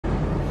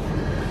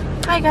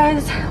Hi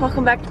guys,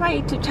 welcome back to my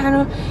YouTube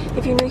channel.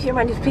 If you're new here,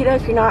 my name is Pita.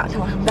 If you're not, then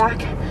welcome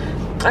back.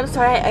 I'm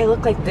sorry I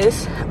look like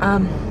this.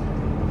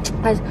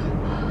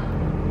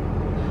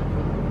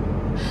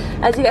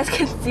 As you guys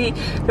can see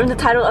from the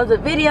title of the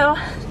video,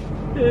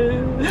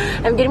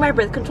 I'm getting my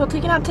birth control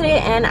taken out today,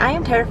 and I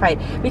am terrified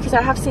because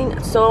I have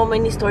seen so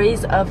many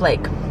stories of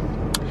like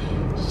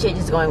shit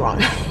just going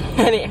wrong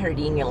and it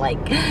hurting and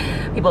like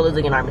people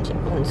losing an arm and shit.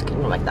 I'm just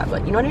kidding like that,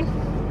 but you know what I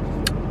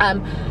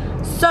mean?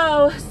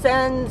 So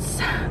since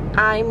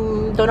I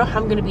don't know how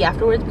I'm gonna be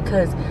afterwards,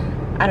 because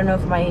I don't know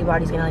if my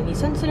body's gonna like be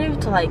sensitive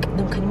to like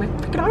them cutting my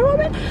freaking arm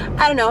open.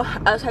 I don't know.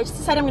 So I just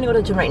decided I'm gonna go to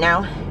the gym right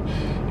now.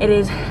 It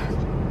is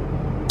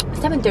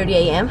 7:30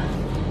 a.m.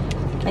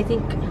 I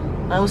think it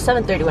was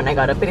 7:30 when I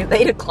got up. It is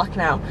 8 o'clock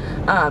now.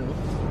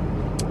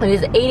 It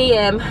is 8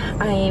 a.m.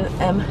 I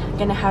am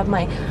gonna have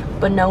my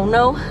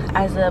banana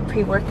as a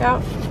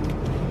pre-workout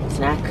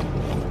snack,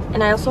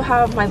 and I also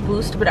have my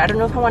boost, but I don't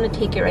know if I want to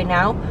take it right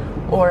now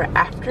or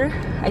after.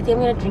 I think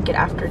I'm gonna drink it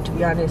after, to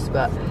be honest,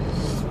 but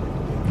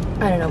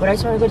I don't know. But I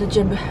just want to go to the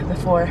gym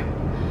before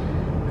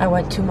I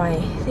went to my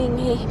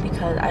thingy,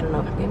 because I don't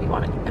know if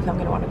I'm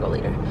gonna want to go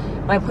later.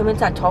 My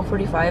appointment's at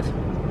 12:45,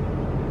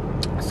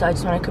 so I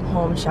just want to come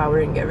home, shower,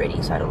 and get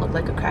ready so I don't look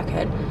like a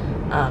crackhead,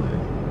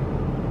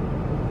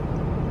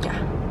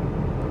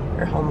 yeah,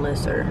 or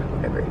homeless or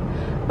whatever.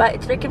 But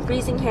it's freaking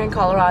freezing here in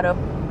Colorado,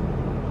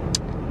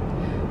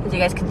 as you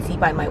guys can see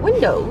by my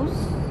windows.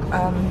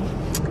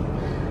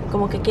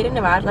 Como que quiere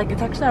nevar. Like,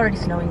 it's actually already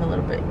snowing a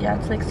little bit. Yeah,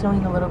 it's like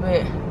snowing a little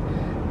bit,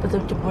 but the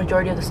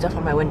majority of the stuff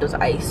on my windows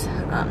ice.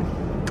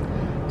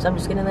 So I'm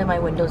just gonna let my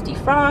windows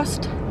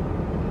defrost,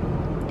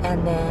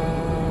 and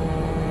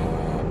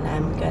then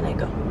I'm gonna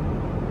go.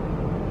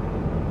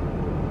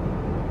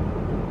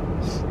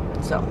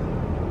 So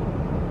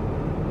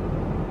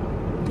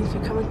thanks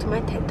for coming to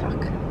my TED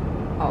Talk.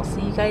 I'll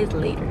see you guys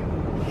later.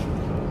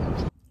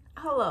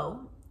 Hello.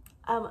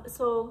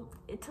 So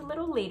it's a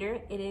little later.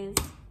 It is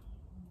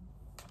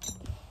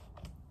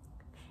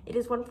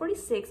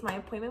 1:46. My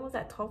appointment was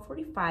at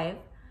 12:45.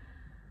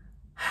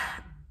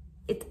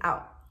 It's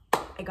out.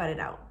 I got it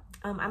out.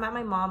 I'm at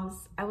my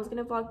mom's. I was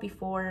gonna vlog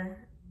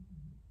before,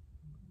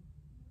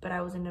 but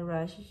I was in a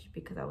rush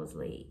because I was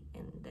late,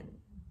 and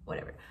then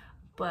whatever.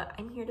 But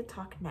I'm here to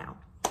talk now.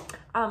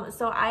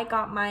 So I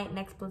got my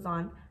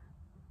Nexplanon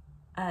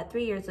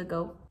 3 years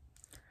ago.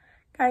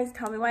 Guys,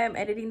 tell me why I'm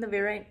editing the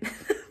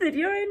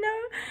video right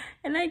now,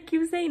 and I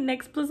keep saying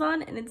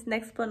Nexplanon, and it's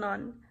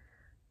Nexplanon.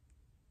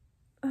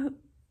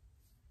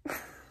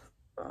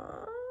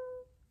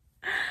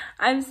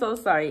 I'm so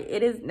sorry.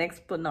 It is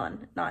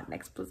Nexplanon, not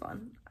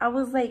Nexplanon. I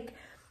was like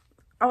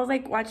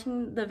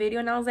watching the video,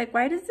 and I was like,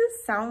 why does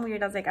this sound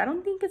weird? I was like, I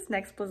don't think it's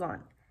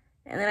Nexplanon.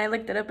 And then I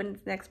looked it up, and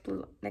it's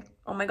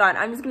oh my god,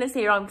 I'm just gonna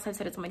say it wrong because I've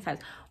said it so many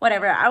times.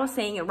 Whatever, I was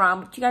saying it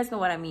wrong, but you guys know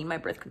what I mean. My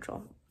birth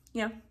control.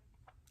 Yeah,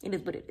 it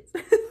is what it is.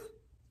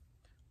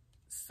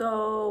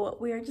 So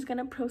we are just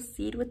gonna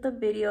proceed with the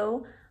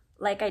video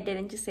like I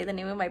didn't just say the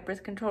name of my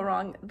birth control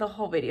wrong the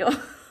whole video.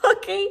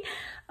 Okay,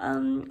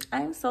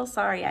 I'm so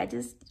sorry. I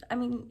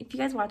mean, if you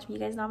guys watch me,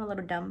 you guys know I'm a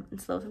little dumb and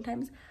slow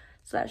sometimes,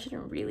 so that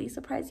shouldn't really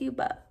surprise you,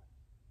 but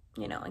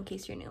you know, in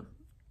case you're new.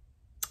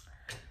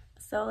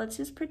 So let's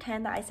just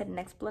pretend that I said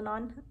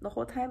Nexplanon the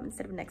whole time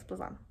instead of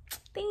Nexplanon.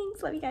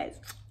 Thanks, love you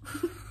guys.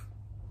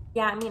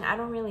 Yeah, I mean, I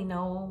don't really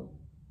know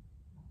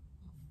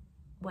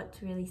what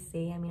to really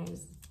say. I mean,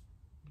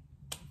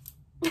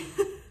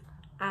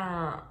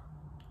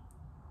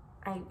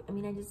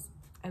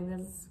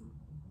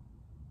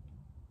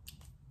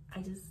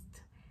 I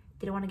just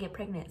didn't want to get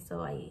pregnant,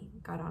 so I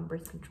got on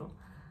birth control.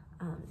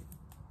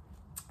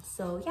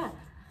 So yeah,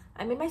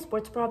 I'm in my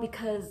sports bra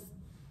because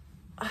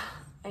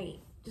I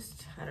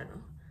don't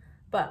know.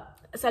 But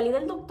salí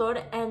del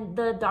doctor, and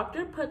the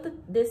doctor put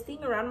this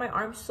thing around my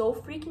arm so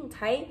freaking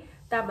tight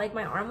that like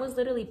my arm was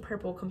literally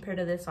purple compared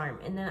to this arm.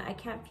 And then I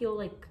can't feel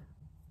like,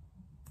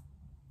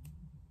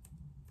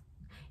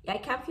 yeah, I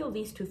can't feel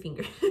these two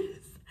fingers.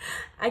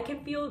 I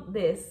can feel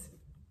this,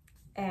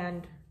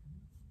 and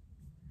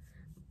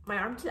my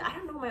arm, I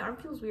don't know, my arm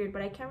feels weird,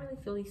 but I can't really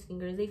feel these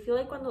fingers. They feel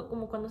like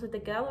como cuando se te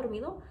queda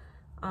dormido.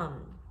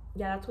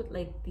 Yeah, that's what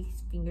like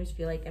these fingers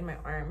feel like in my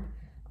arm.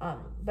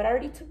 But I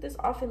already took this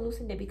off and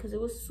loosened it because it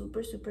was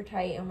super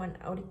tight. And when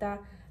ahorita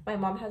my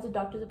mom has a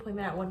doctor's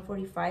appointment at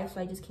 1:45, so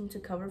I just came to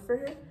cover for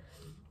her.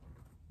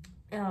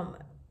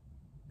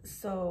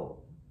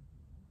 So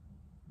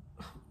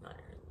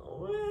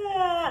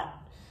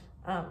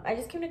I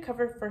just came to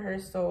cover for her,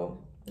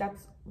 so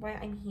that's why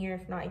I'm here.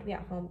 If not, I'd be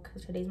at home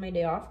because today's my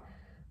day off.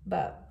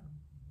 But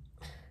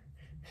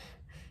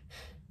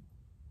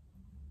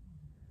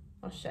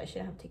oh shit, I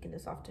should have taken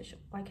this off to show.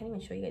 Well, I can't even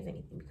show you guys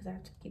anything because I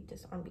have to keep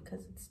this on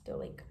because it's still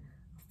like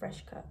a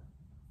fresh cut.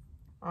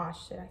 Oh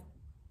shit.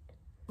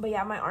 But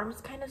yeah, my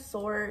arm's kind of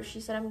sore. She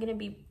said I'm gonna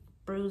be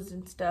bruised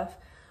and stuff,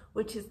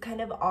 which is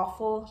kind of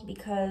awful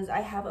because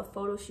I have a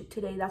photo shoot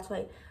today. That's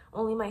why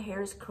only my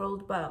hair is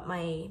curled, but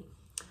my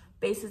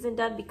base isn't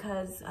done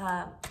because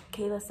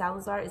Kayla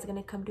Salazar is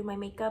gonna come do my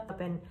makeup,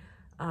 and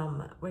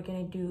We're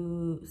gonna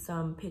do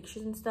some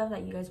pictures and stuff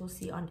that you guys will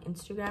see on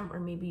Instagram, or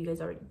maybe you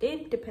guys already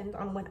did, depends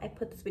on when I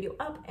put this video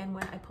up and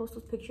when I post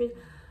those pictures.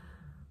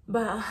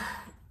 But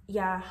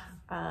yeah,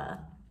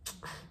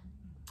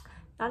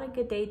 not a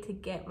good day to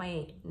get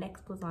my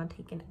next Blazon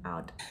taken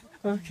out.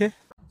 Okay.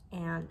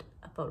 And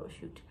a photo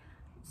shoot.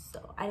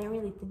 So I didn't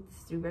really think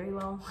this through very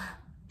well,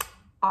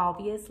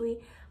 obviously.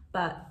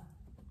 But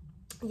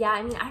yeah,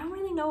 I mean, I don't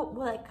really know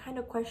what like kind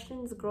of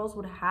questions girls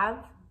would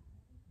have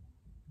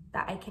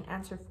that I can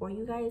answer for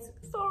you guys.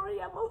 Sorry,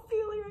 I'm a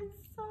failure, I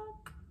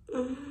suck.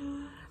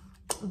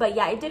 But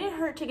yeah, it didn't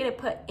hurt to get it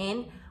put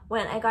in.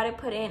 When I got it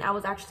put in, I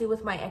was actually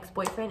with my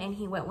ex-boyfriend and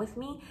he went with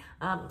me.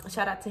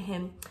 Shout out to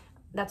him.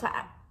 That's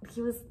why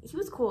he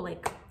was cool.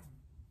 Like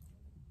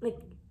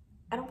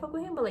I don't fuck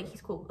with him, but like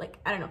he's cool. Like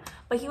I don't know,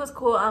 but he was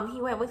cool.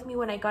 He went with me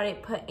when I got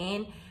it put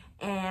in,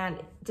 and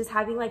just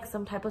having like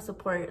some type of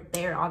support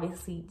there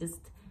obviously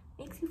just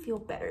makes you feel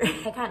better.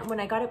 When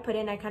I got it put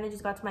in, I kind of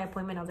just got to my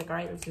appointment. I was like, all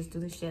right, let's just do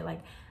this shit. Like,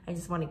 I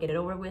just want to get it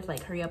over with.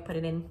 Like, hurry up, put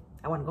it in.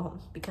 I want to go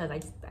home because I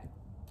just,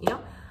 you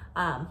know,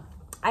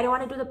 I don't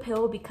want to do the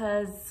pill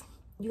because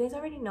you guys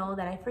already know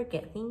that I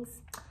forget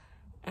things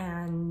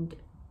and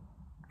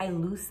I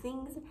lose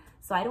things.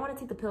 So I don't want to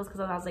take the pills because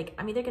I was like,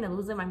 I'm either going to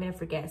lose them or I'm going to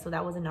forget. So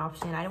that was an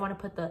option. I didn't want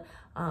to put the,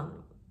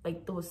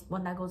 like the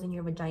one that goes in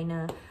your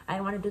vagina. I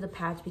didn't want to do the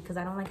patch because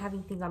I don't like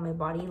having things on my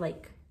body,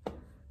 like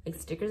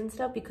stickers and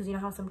stuff, because you know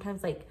how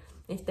sometimes like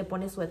if te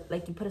pones sweat,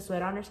 like you put a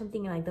sweater on or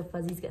something and like the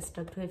fuzzies get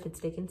stuck to it if it's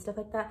sticky and stuff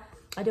like that.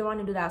 I didn't want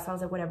to do that, so I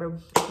was like, whatever.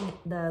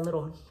 The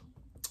little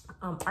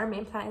arm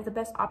implant is the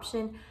best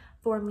option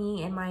for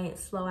me and my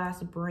slow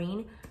ass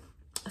brain.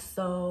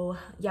 So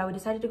yeah, we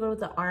decided to go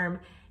with the arm,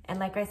 and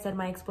like I said,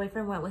 my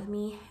ex-boyfriend went with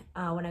me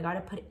when I got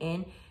it put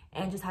in,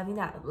 and just having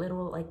that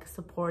little like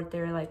support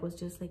there like was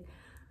just like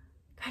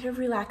kind of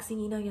relaxing,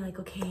 you know. You're like,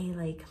 okay,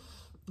 like,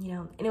 you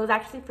know. And it was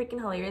actually freaking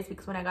hilarious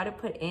because when I got it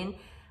put in,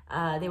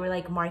 they were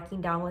like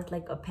marking down with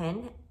like a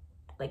pen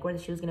like where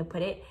she was gonna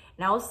put it,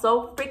 and I was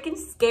so freaking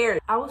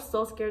scared. I was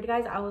so scared,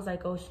 guys. I was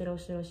like, oh shit, oh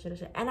shit, oh shit, oh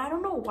shit. And I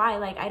don't know why,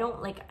 like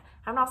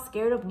I'm not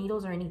scared of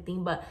needles or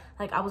anything, but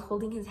like I was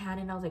holding his hand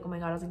and I was like, oh my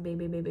god. I was like, babe,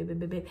 babe, babe, babe,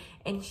 babe, babe.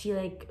 And she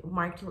like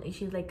marked,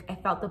 she was like, I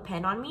felt the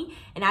pen on me,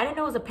 and I didn't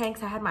know it was a pen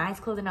because I had my eyes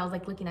closed and I was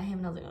like looking at him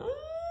and I was like,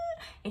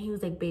 and he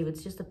was like, babe,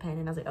 it's just a pen.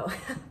 And I was like,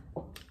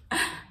 oh.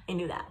 I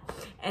knew that.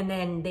 And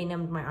then they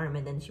numbed my arm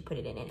and then she put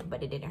it in it,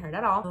 but it didn't hurt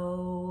at all.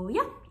 So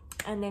yeah.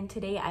 And then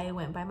today I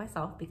went by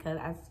myself because,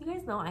 as you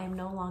guys know, I am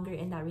no longer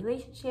in that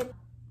relationship.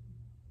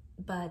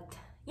 But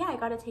yeah, I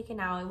got it taken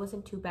out. It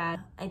wasn't too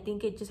bad. I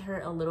think it just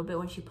hurt a little bit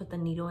when she put the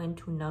needle in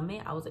to numb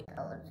it. I was like,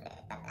 oh shit,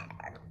 that kind of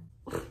hurt.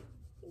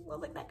 I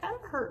was like, that kind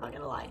of hurt, not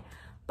gonna lie.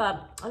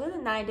 But other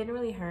than that, it didn't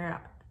really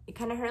hurt. It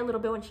kind of hurt a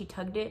little bit when she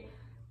tugged it,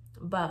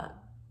 but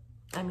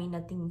I mean,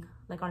 nothing.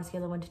 Like on a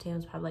scale of 1 to 10, it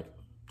was probably like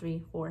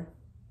 3, 4.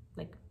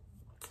 Like,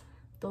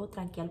 todo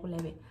tranqui, algo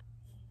leve.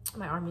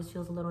 My arm just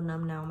feels a little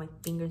numb now. My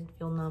fingers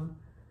feel numb.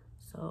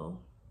 So,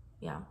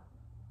 yeah.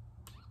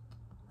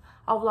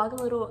 I'll vlog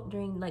a little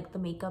during like the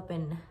makeup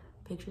and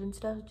pictures and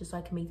stuff, just so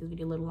I can make this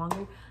video a little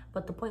longer.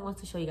 But the point was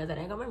to show you guys that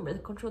I got my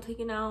birth control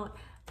taken out,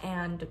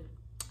 and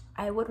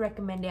I would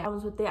recommend it. I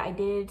was with it. I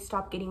did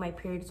stop getting my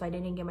period, so I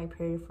didn't get my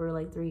period for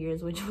like 3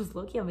 years, which was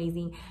low-key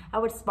amazing. I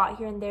would spot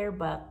here and there,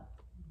 but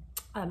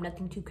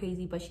nothing too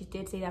crazy. But she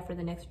did say that for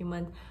the next few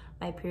months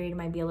my period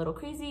might be a little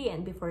crazy,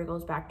 and before it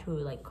goes back to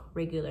like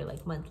regular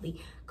like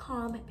monthly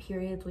calm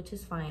periods, which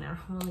is fine. I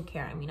don't really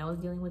care. I mean, I was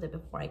dealing with it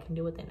before, I can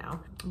deal with it now.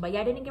 But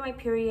yeah, I didn't get my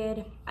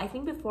period. I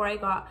think before I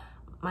got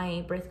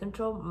my birth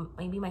control,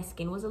 maybe my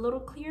skin was a little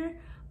clear,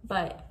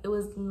 but it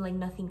was like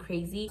nothing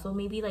crazy. So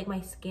maybe like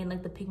my skin,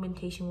 like the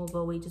pigmentation will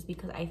go away, just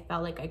because I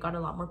felt like I got a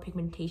lot more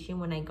pigmentation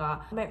when I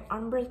got my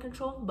on birth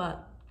control.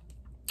 But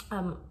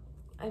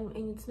I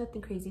mean, it's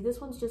nothing crazy. This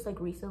one's just like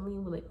recently,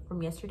 like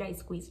from yesterday. I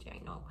squeezed it,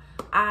 I know.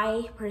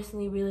 I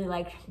personally really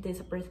liked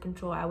this birth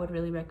control. I would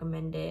really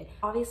recommend it.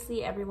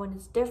 Obviously, everyone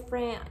is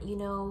different. You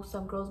know,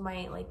 some girls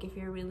might like, if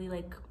you're really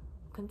like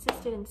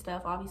consistent and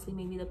stuff, obviously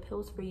maybe the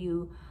pills for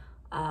you,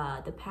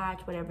 the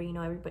patch, whatever, you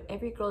know,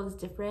 every girl is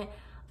different.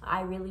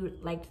 I really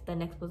liked the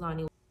next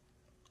Blazon.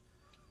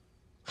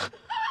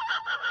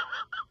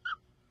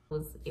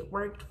 It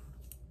worked.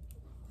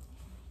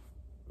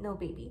 No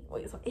baby.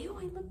 Wait, so, ew,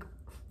 I look.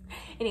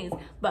 Anyways,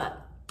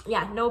 but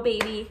yeah, no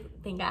baby,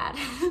 thank God.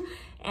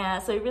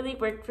 So it really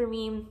worked for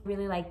me.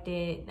 Really liked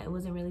it. It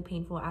wasn't really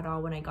painful at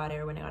all when I got it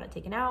or when I got it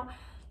taken out.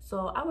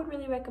 So I would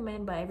really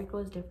recommend, but every girl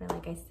is different,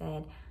 like I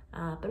said.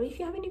 But if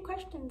you have any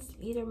questions,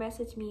 either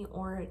message me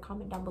or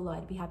comment down below.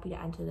 I'd be happy to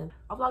answer them.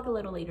 I'll vlog a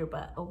little later,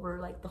 but over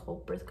like the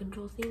whole birth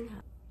control thing,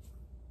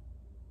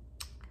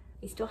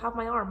 I still have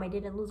my arm. I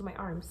didn't lose my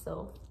arm,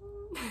 so.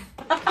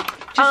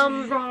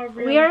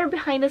 We are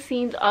behind the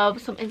scenes of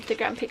some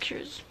Instagram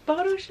pictures.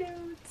 Photo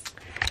shoots.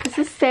 This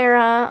is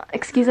Sarah.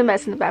 Excuse the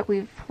mess in the back.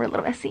 We're a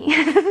little messy.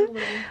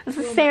 This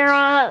is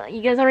Sarah.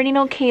 You guys already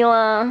know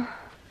Kayla.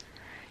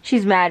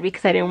 She's mad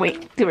because I didn't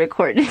wait to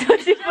record until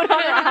she put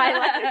on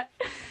her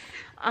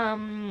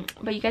highlight.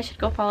 But you guys should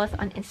go follow us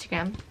on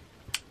Instagram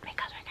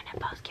because we're gonna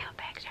post cute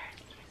pics.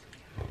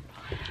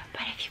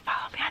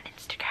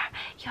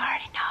 You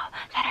already know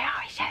that I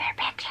always share their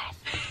pictures.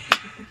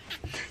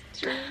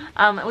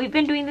 We've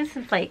been doing this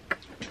since like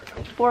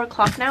 4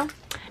 o'clock now.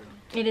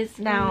 It is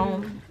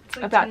now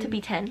like about 10. To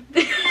be 10.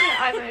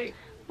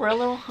 We're a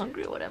little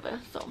hungry or whatever.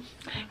 So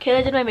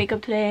Kayla did my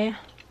makeup today.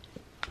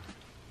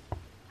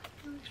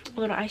 A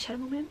little eyeshadow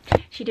moment.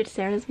 She did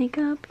Sarah's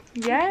makeup.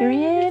 Yes.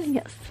 Period.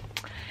 Yes.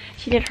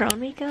 She did her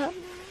own makeup.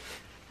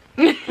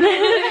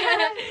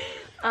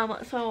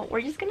 So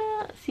we're just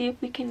gonna see if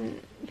we can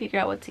figure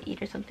out what to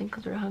eat or something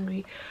because we're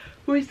hungry.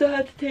 We still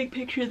have to take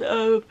pictures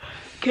of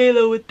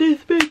Kayla with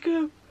this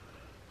makeup.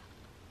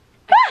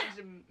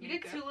 You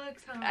did 2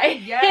 looks, huh?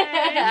 Yes.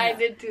 I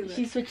did 2 looks.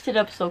 She switched it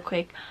up so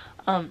quick.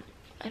 I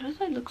don't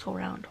know, I look so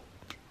round.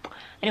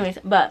 Anyways,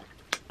 but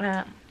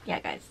yeah,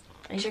 guys.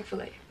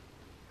 Chick-fil-A.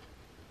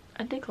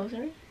 Aren't they close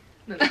already?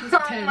 No,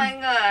 Oh my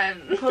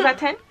god. Close at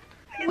 10?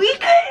 We could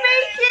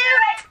make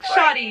it!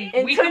 Shoddy,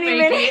 In we 20 could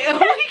make minutes. it.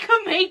 We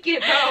could make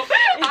it, bro.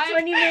 In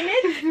 20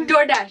 minutes?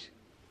 DoorDash.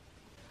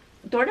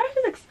 DoorDash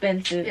is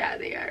expensive. Yeah,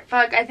 they are.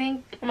 Fuck, I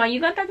think Come on, you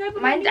got that type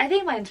of mine. money? I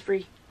think mine's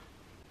free.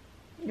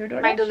 Your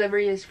DoorDash? My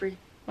delivery is free.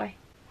 Why?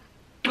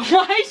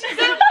 Why? She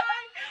said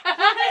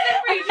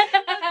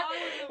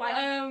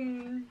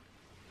Why?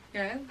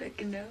 Yeah, I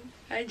can know.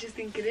 I just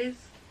think it is.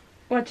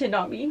 What's it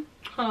not be?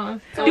 Huh.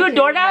 Dude,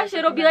 DoorDash,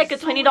 it'll be like a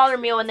 $20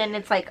 meal and then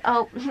it's like,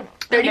 oh,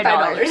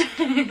 $35.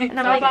 And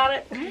I'm How like, about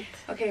it?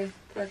 Okay,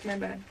 that's my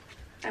bad.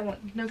 I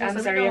won't. No, I'm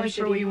guys, sorry, I'm like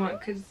for what you shitty. want,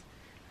 because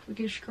we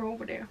can just go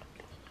over there.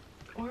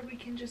 Or we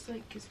can just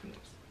like kiss me.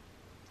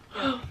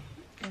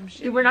 I'm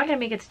shitty. dude, we're not gonna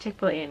make it to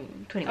Chick-fil-A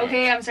in 20 minutes.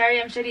 Okay, I'm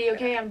sorry, I'm shitty.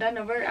 Okay, I'm done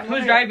over. I'm Who's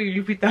over. driving,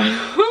 Lupita?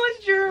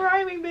 Who's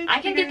driving, bitch? I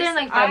can get there in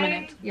like 5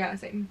 minutes. Yeah,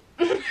 same.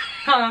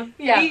 Huh?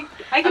 Yeah.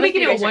 I can make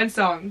it in one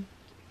song.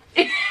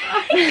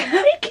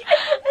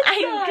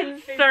 I'm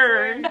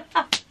concerned.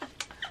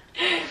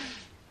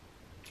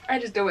 I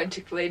just don't want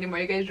Chick-fil-A anymore.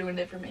 You guys ruined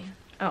it for me.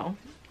 Oh,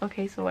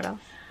 okay, so what else?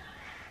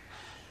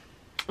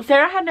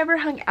 Sarah had never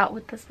hung out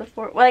with us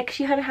before. Well, like,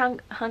 she had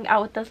hung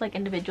out with us, like,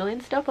 individually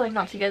and stuff, but, like,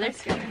 not together.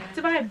 It's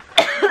a vibe.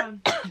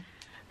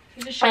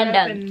 You just shut And,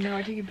 up and now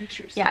we're taking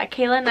pictures. Yeah,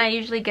 Kayla and I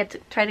usually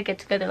try to get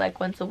together, like,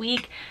 once a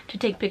week to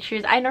take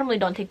pictures. I normally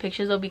don't take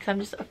pictures, though, because I'm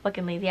just a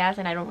fucking lazy ass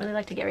and I don't really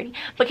like to get ready.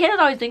 But Kayla's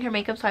always doing her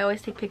makeup, so I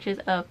always take pictures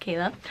of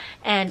Kayla.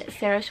 And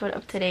Sarah showed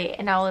up today,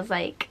 and I was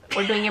like,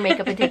 we're doing your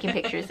makeup and taking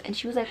pictures. And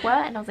she was like,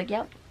 what? And I was like,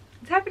 yep.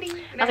 It's happening.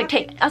 I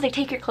was like,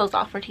 take your clothes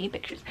off. We're taking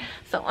pictures.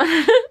 So,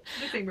 The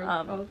same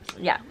robe.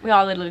 yeah, we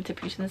all literally took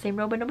pictures in the same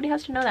row, but nobody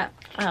has to know that.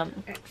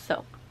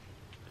 So,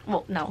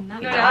 well, no. No.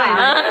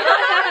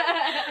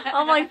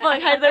 I'm like,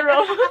 fuck, hide the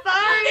row.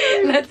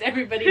 Sorry. Let's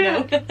everybody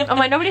know. I'm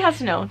like, nobody has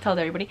to know. Tells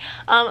everybody.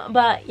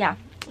 But yeah,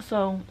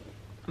 so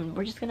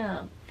we're just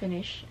gonna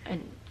finish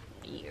and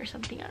eat or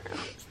something. I don't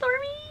know.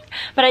 Stormy.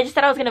 But I just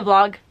said I was gonna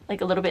vlog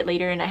like a little bit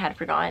later, and I had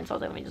forgotten, so I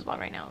was like, let me just vlog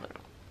right now.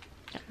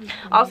 Yeah.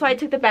 Also, I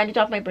took the bandage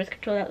off my birth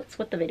control. That's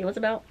what the video was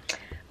about.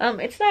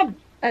 It's not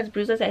as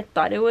bruised as I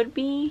thought it would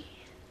be.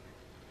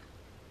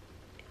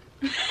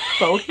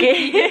 Focus.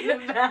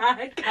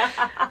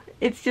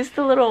 It's just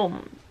a little,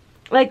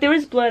 like, there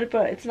was blood,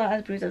 but it's not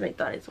as bruised as I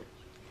thought it was.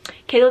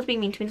 Kayla was being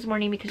mean to me this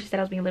morning because she said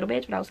I was being a little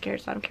bitch, but I was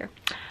scared, so I don't care.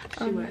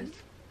 She was.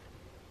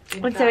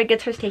 When Sarah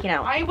gets hers taken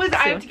out. I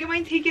have to get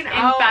mine taken In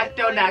out.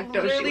 facto, nacto, she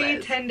Literally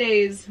was. 10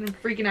 days. I'm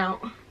freaking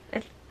out.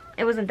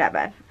 It wasn't that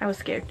bad. I was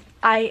scared.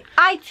 I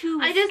too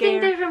was I just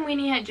scared. think they're from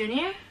Weenie Hut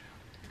Jr.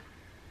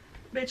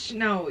 Bitch,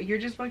 no. You're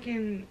just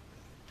fucking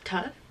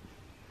Tough.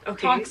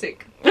 Okay.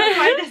 toxic. That's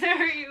why it doesn't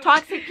hurt you.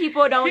 Toxic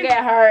people don't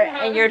get hurt,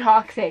 and you're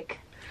toxic.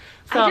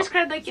 So, I just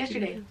cried like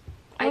yesterday.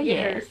 I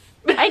get hurt.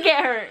 I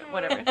get hurt.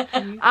 Whatever.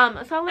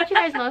 So I'll let you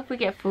guys know if we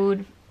get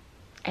food.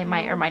 I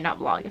might or might not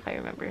vlog if I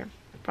remember.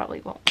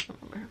 Probably won't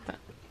remember, but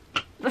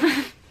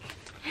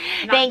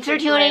thanks for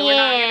tuning We're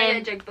not gonna in.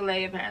 get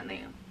Chick-fil-A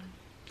apparently.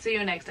 See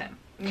you next time.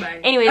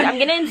 Bye. Anyways, I'm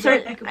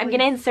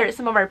gonna insert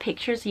some of our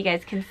pictures so you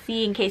guys can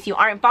see in case you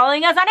aren't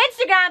following us on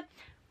Instagram,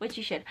 which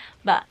you should.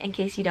 But in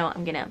case you don't,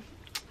 I'm gonna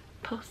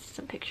post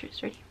some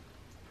pictures. Ready?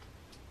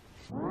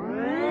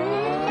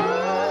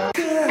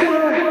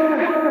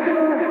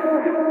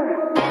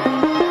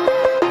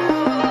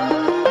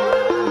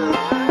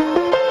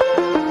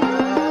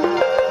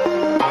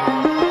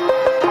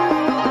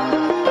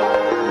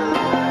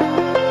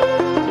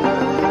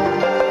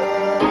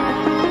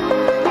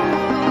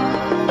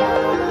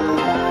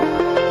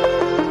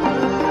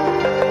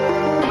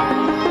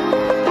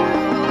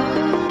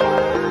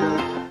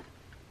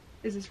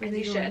 Is this As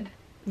you should.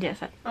 Yes.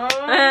 Oh,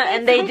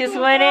 And they just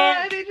went in.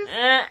 They just...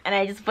 And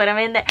I just put them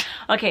in there.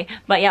 Okay,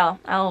 but yeah,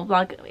 I'll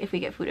vlog if we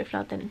get food. If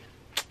not, then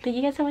thank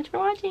you guys so much for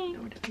watching.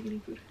 No, we're definitely getting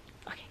food.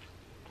 Okay.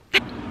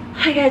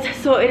 Hi guys,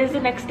 so it is the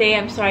next day.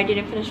 I'm sorry I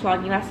didn't finish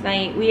vlogging last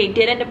night. We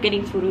did end up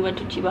getting food. We went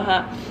to Chiba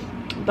Hut,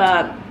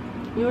 but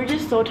we were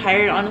just so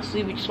tired.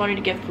 Honestly, we just wanted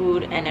to get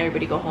food and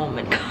everybody go home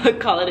and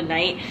call it a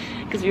night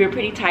because we were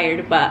pretty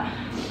tired. But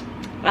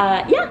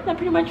yeah, that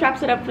pretty much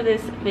wraps it up for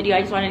this video.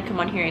 I just wanted to come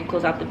on here and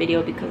close out the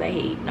video because I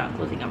hate not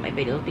closing out my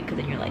videos because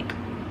then you're like,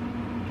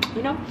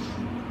 you know.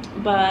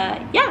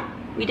 But yeah,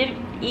 we did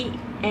eat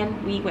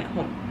and we went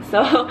home.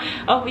 So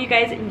I hope you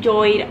guys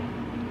enjoyed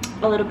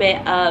a little bit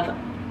of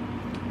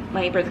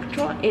my birth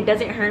control. It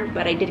doesn't hurt,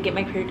 but I did get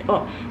my period.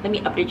 Oh, let me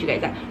update you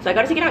guys that. So I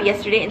got to take it out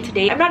yesterday and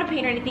today. I'm not in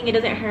pain or anything. It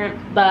doesn't hurt,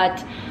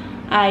 but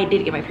I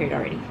did get my period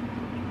already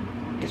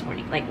this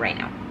morning, like right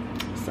now.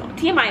 So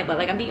TMI, but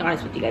like I'm being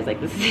honest with you guys, like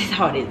this is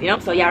how it is, you know.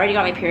 So yeah, I already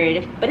got my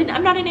period, but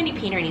I'm not in any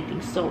pain or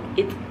anything, so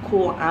it's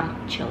cool.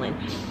 I'm chilling.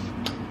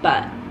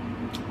 But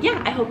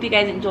yeah, I hope you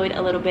guys enjoyed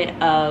a little bit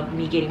of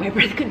me getting my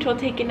birth control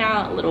taken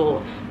out, a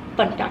little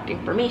fun fact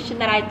information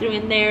that I threw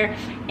in there,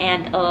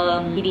 and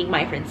meeting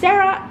my friend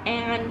Sarah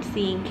and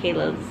seeing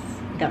Kayla's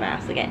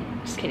dumbass again.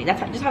 Just kidding. That's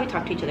just how we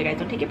talk to each other, guys.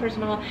 Don't take it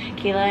personal.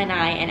 Kayla and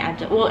I and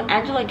Angela, well,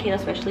 Angela and Kayla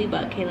especially,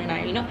 but Kayla and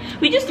I, you know,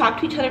 we just talk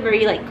to each other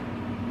very like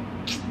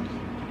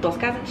those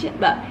guys and shit,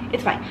 but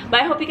it's fine. But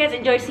I hope you guys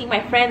enjoyed seeing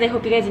my friends. I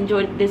hope you guys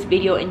enjoyed this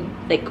video and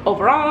like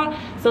overall.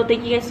 So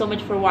thank you guys so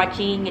much for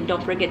watching, and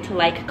don't forget to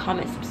like,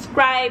 comment,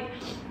 subscribe.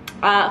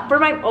 For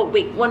my, oh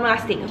wait, one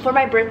last thing. For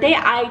my birthday,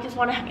 I just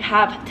want to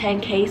have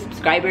 10K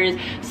subscribers.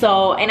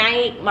 So, and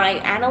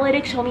my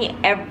analytics show me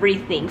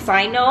everything. So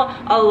I know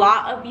a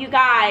lot of you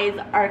guys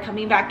are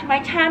coming back to my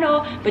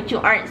channel, but you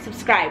aren't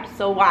subscribed.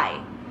 So why?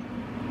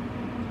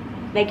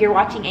 Like, you're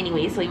watching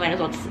anyway, so you might as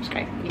well just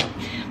subscribe, you know.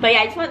 But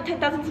yeah, I just want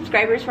 10,000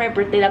 subscribers for my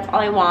birthday. That's all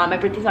I want. My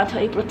birthday's not until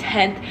April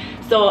 10th,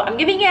 so I'm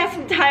giving you guys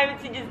some time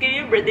to just give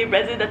you a birthday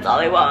present. That's all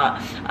I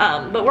want.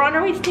 But we're on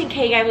our way to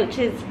 10K, guys, which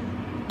is,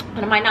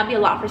 and it might not be a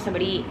lot for some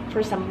of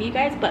you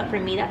guys, but for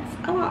me that's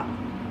a lot,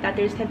 that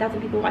there's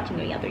 10,000 people watching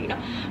me out there, you know.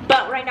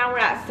 But right now we're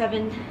at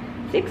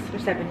 6 or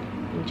 7.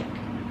 Let me check.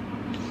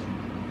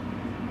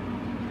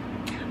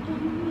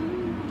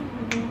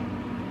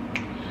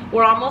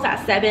 We're almost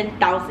at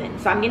 7,000,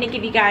 so I'm gonna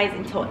give you guys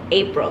until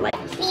April, like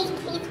please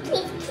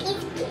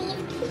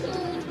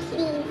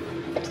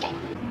subscribe.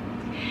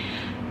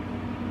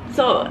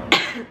 So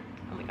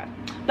oh my god.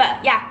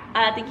 But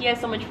yeah, thank you guys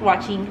so much for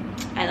watching.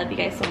 I love you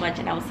guys so much,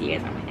 and I will see you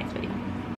guys on my next